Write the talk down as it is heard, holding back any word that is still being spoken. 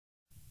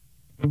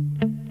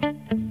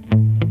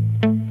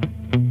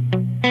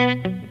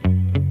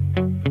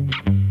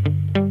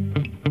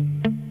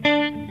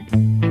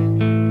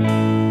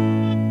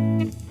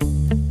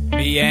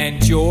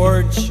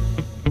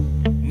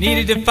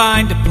to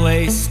find a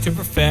place to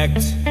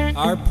perfect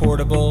our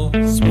portable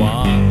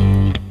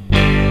swamp.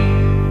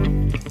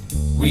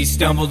 We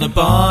stumbled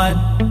upon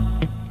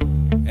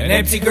an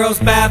empty girl's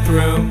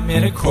bathroom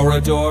in a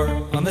corridor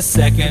on the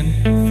second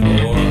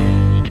floor.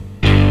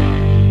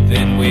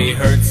 Then we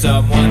heard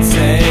someone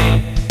say,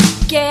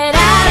 "Get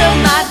out of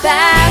my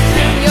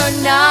bathroom,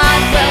 you're not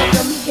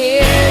welcome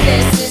here.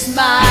 This is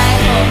my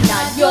home,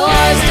 not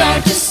yours,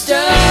 don't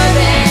disturb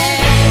it.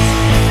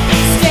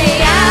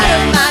 Stay out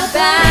of my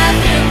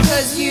bathroom,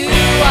 cause you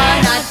are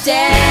not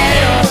dead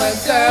or a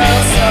girl,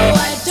 so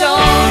I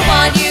don't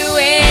want you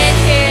in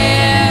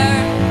here."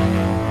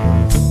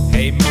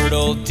 "Hey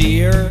Myrtle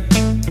dear,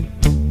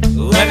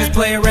 let us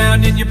play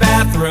around in your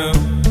bathroom.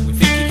 We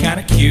think you're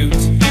kinda cute,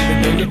 even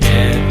though you're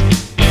dead."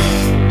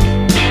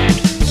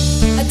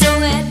 I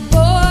don't let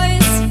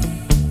boys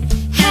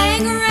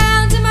hang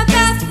around in my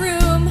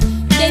bathroom.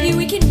 Maybe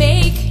we can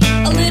make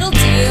a little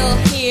deal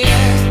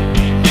here.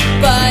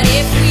 But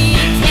if we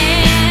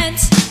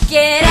can't,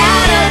 get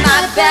out of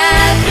my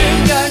bathroom,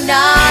 you're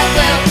not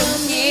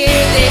welcome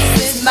here. This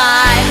is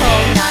my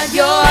home, not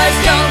yours,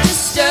 don't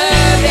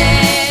disturb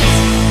it.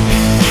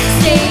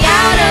 Stay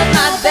out of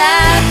my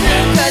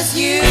bathroom, cause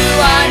you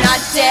are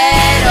not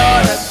dead or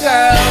a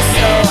girl,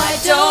 so I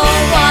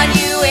don't want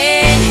you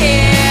in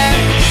here.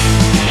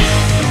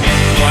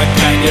 What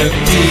kind of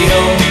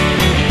deal?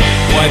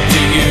 What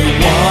do you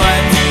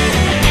want?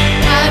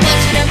 I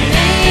want you to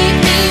make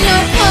me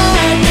your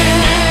partner.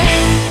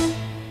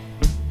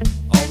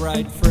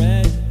 Alright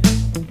Fred,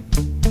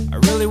 I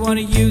really want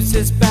to use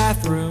this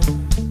bathroom.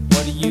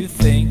 What do you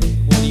think?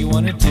 What do you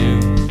want to do?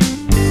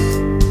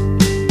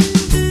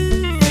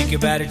 Think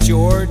about it,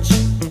 George.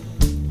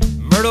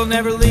 Myrtle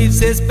never leaves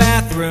this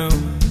bathroom.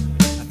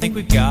 I think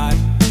we've got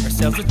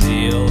ourselves a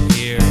deal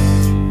here.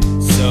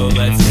 So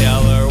let's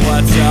tell her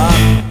what's up.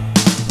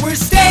 We're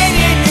staying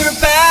in your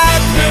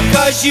bathroom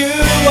cause you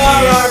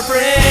are our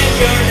friend.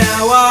 You're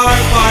now our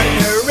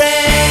partner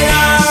in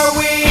our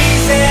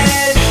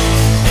wheezing.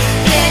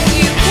 Then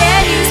you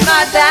can use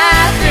my bathroom.